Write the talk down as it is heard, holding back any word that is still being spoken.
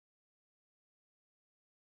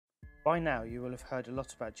By now, you will have heard a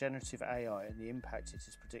lot about generative AI and the impact it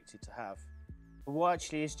is predicted to have. But what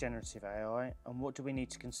actually is generative AI, and what do we need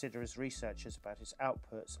to consider as researchers about its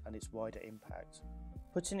outputs and its wider impact?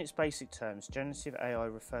 Put in its basic terms, generative AI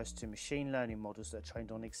refers to machine learning models that are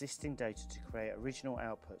trained on existing data to create original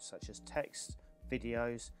outputs such as text,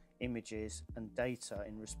 videos, images, and data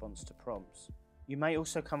in response to prompts. You may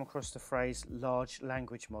also come across the phrase large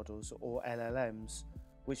language models, or LLMs,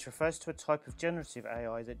 which refers to a type of generative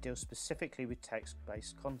AI that deals specifically with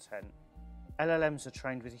text-based content. LLMs are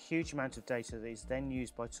trained with a huge amount of data that is then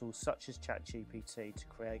used by tools such as ChatGPT to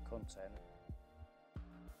create content.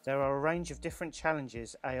 There are a range of different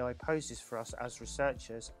challenges AI poses for us as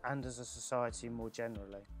researchers and as a society more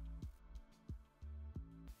generally.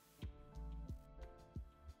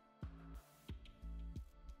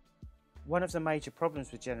 One of the major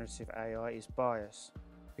problems with generative AI is bias.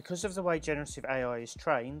 Because of the way generative AI is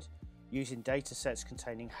trained, using datasets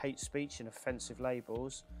containing hate speech and offensive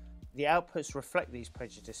labels, the outputs reflect these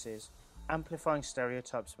prejudices, amplifying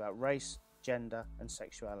stereotypes about race, gender, and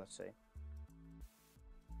sexuality.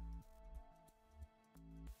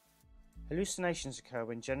 Hallucinations occur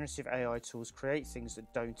when generative AI tools create things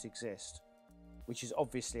that don't exist, which is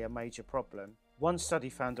obviously a major problem. One study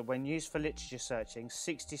found that when used for literature searching,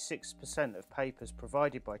 66% of papers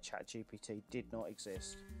provided by ChatGPT did not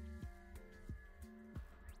exist.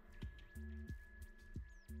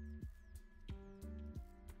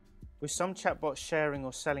 With some chatbots sharing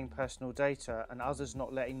or selling personal data and others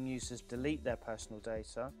not letting users delete their personal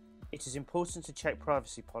data, it is important to check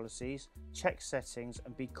privacy policies, check settings,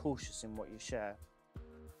 and be cautious in what you share.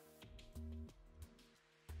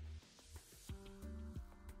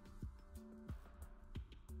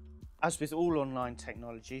 As with all online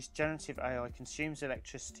technologies, generative AI consumes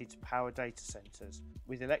electricity to power data centers,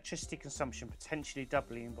 with electricity consumption potentially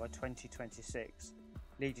doubling by 2026,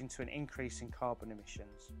 leading to an increase in carbon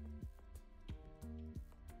emissions.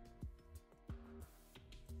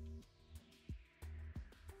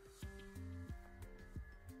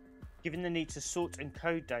 Given the need to sort and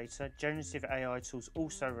code data, generative AI tools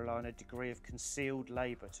also rely on a degree of concealed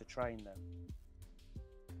labour to train them.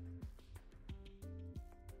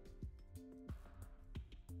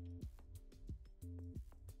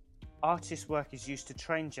 Artists' work is used to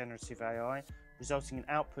train generative AI, resulting in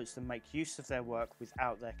outputs that make use of their work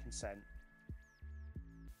without their consent.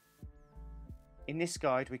 In this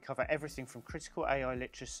guide, we cover everything from critical AI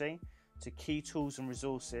literacy to key tools and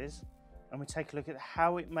resources, and we take a look at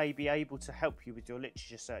how it may be able to help you with your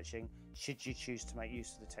literature searching should you choose to make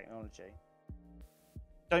use of the technology.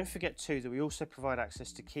 Don't forget too that we also provide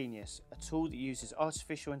access to Genius, a tool that uses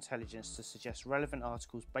artificial intelligence to suggest relevant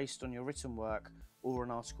articles based on your written work or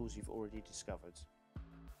on articles you've already discovered.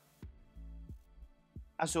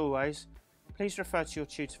 As always, please refer to your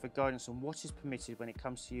tutor for guidance on what is permitted when it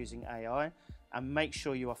comes to using AI, and make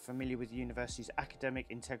sure you are familiar with the university's academic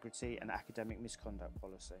integrity and academic misconduct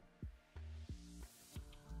policy.